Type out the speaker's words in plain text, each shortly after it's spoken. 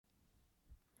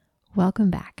Welcome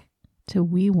back to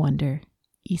We Wonder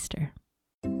Easter.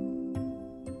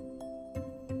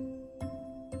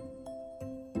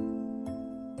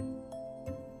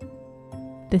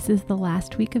 This is the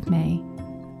last week of May,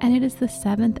 and it is the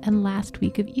 7th and last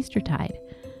week of Eastertide.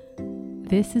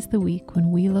 This is the week when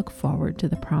we look forward to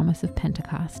the promise of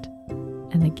Pentecost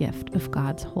and the gift of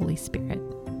God's Holy Spirit.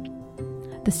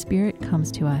 The Spirit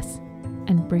comes to us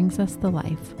and brings us the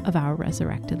life of our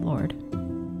resurrected Lord.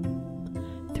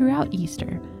 Throughout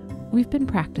Easter, we've been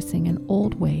practicing an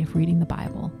old way of reading the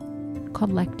Bible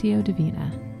called Lectio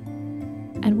Divina,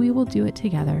 and we will do it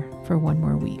together for one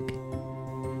more week.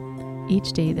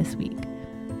 Each day this week,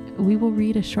 we will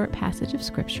read a short passage of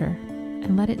Scripture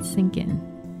and let it sink in.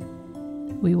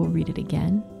 We will read it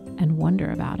again and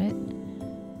wonder about it,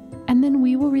 and then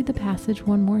we will read the passage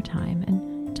one more time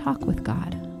and talk with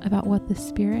God about what the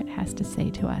Spirit has to say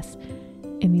to us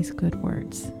in these good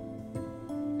words.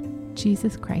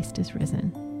 Jesus Christ is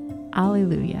risen.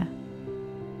 Alleluia.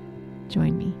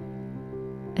 Join me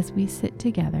as we sit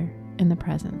together in the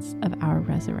presence of our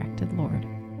resurrected Lord.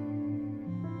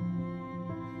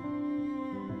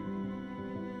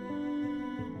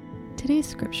 Today's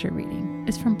scripture reading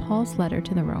is from Paul's letter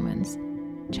to the Romans,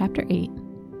 chapter 8,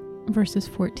 verses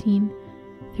 14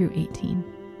 through 18.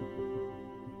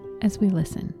 As we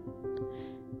listen,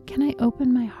 can I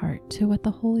open my heart to what the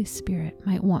Holy Spirit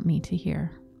might want me to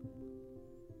hear?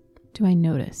 Do I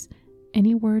notice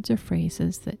any words or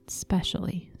phrases that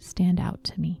specially stand out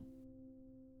to me?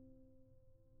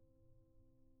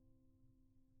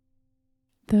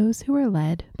 Those who are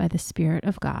led by the Spirit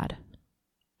of God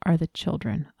are the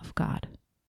children of God.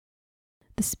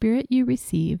 The Spirit you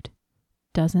received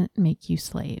doesn't make you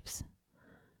slaves.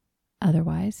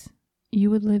 Otherwise, you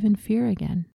would live in fear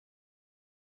again.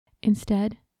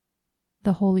 Instead,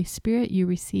 the Holy Spirit you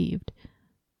received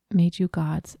made you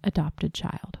God's adopted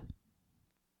child.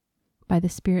 By the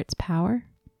Spirit's power,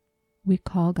 we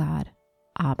call God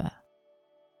Abba.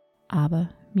 Abba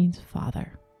means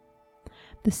Father.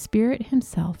 The Spirit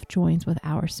Himself joins with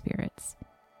our spirits.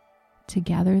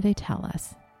 Together they tell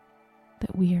us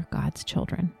that we are God's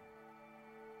children.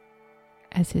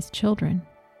 As His children,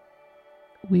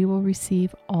 we will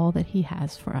receive all that He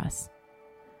has for us.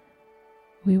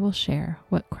 We will share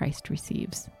what Christ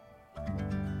receives.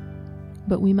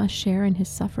 But we must share in His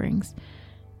sufferings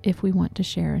if we want to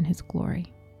share in His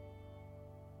glory.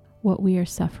 What we are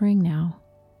suffering now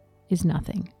is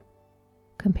nothing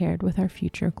compared with our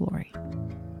future glory.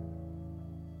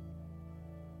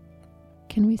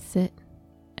 Can we sit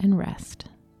and rest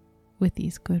with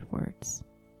these good words?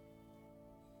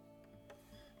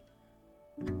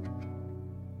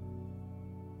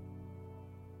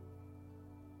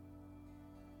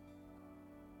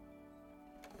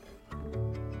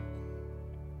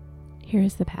 Here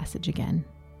is the passage again.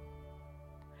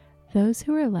 Those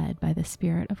who are led by the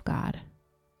Spirit of God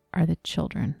are the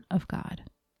children of God.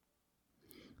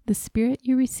 The Spirit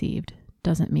you received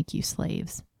doesn't make you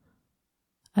slaves.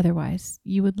 Otherwise,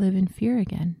 you would live in fear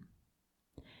again.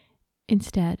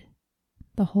 Instead,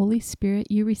 the Holy Spirit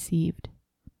you received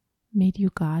made you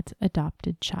God's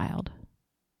adopted child.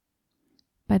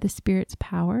 By the Spirit's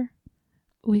power,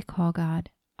 we call God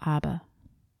Abba.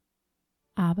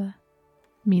 Abba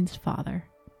means Father.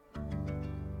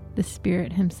 The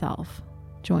Spirit Himself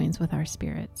joins with our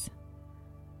spirits.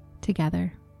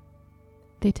 Together,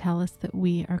 they tell us that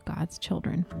we are God's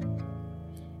children.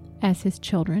 As His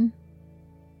children,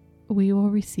 we will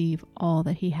receive all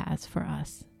that He has for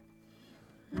us.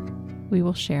 We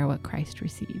will share what Christ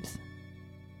receives.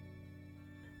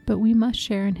 But we must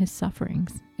share in His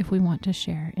sufferings if we want to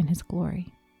share in His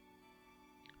glory.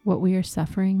 What we are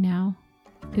suffering now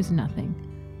is nothing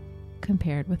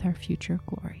compared with our future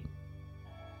glory.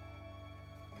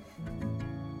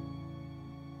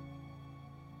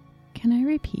 Can I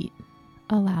repeat,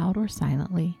 aloud or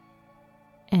silently,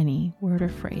 any word or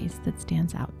phrase that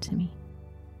stands out to me?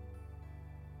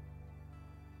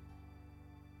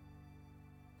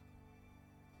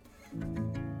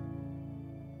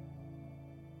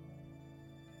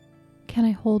 Can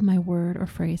I hold my word or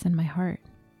phrase in my heart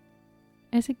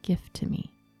as a gift to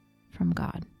me from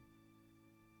God?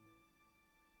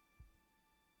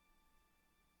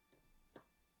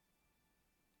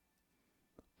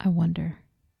 I wonder,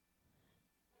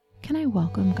 can I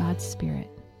welcome God's Spirit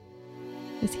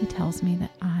as He tells me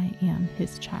that I am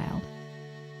His child?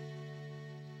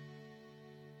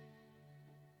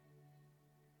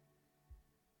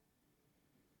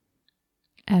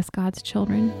 As God's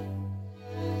children,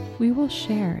 we will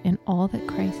share in all that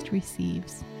Christ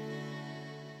receives.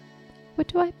 What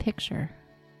do I picture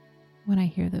when I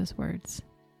hear those words?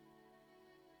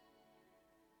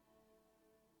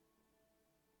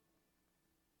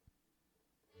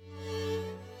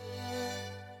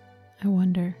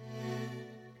 wonder,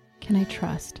 can I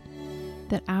trust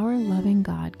that our loving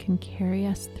God can carry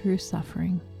us through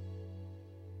suffering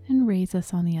and raise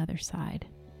us on the other side,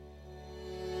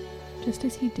 just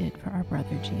as he did for our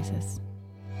brother Jesus?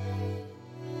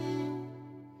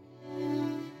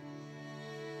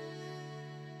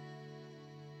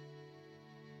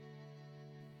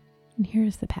 And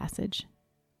here's the passage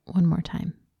one more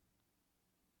time.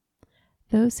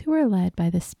 Those who are led by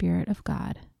the Spirit of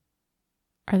God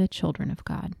are the children of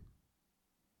God.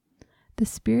 The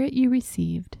Spirit you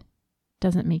received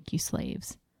doesn't make you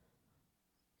slaves.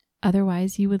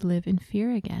 Otherwise, you would live in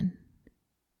fear again.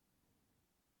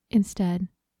 Instead,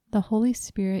 the Holy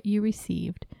Spirit you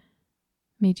received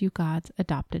made you God's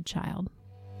adopted child.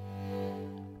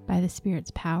 By the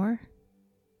Spirit's power,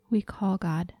 we call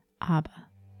God Abba.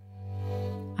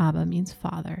 Abba means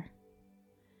Father.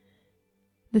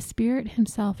 The Spirit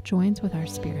himself joins with our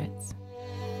spirits.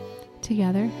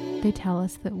 Together, they tell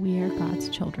us that we are God's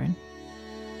children.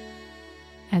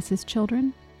 As his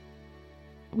children,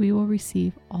 we will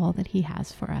receive all that he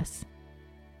has for us.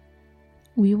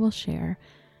 We will share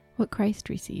what Christ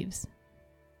receives.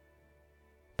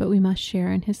 But we must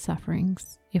share in his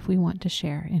sufferings if we want to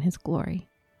share in his glory.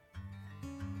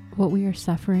 What we are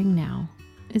suffering now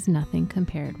is nothing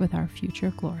compared with our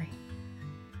future glory.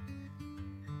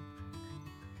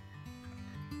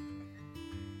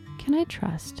 Can I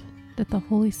trust that the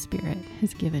Holy Spirit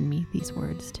has given me these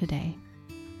words today?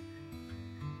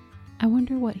 I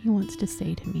wonder what he wants to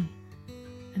say to me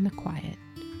in the quiet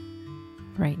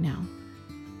right now.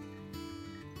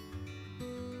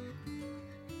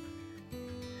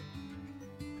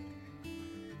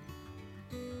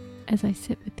 As I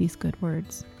sit with these good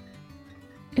words,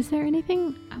 is there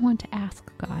anything I want to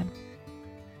ask God?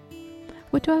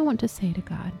 What do I want to say to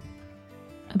God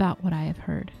about what I have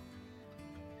heard?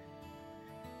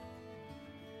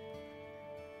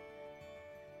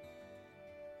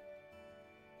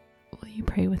 Will you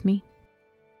pray with me?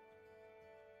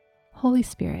 Holy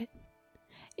Spirit,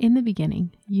 in the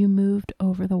beginning, you moved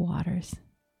over the waters,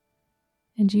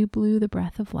 and you blew the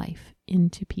breath of life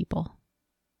into people.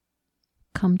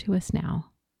 Come to us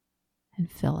now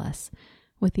and fill us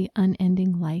with the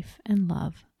unending life and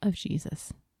love of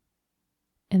Jesus.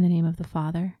 In the name of the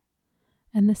Father,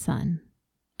 and the Son,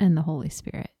 and the Holy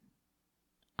Spirit.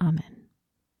 Amen.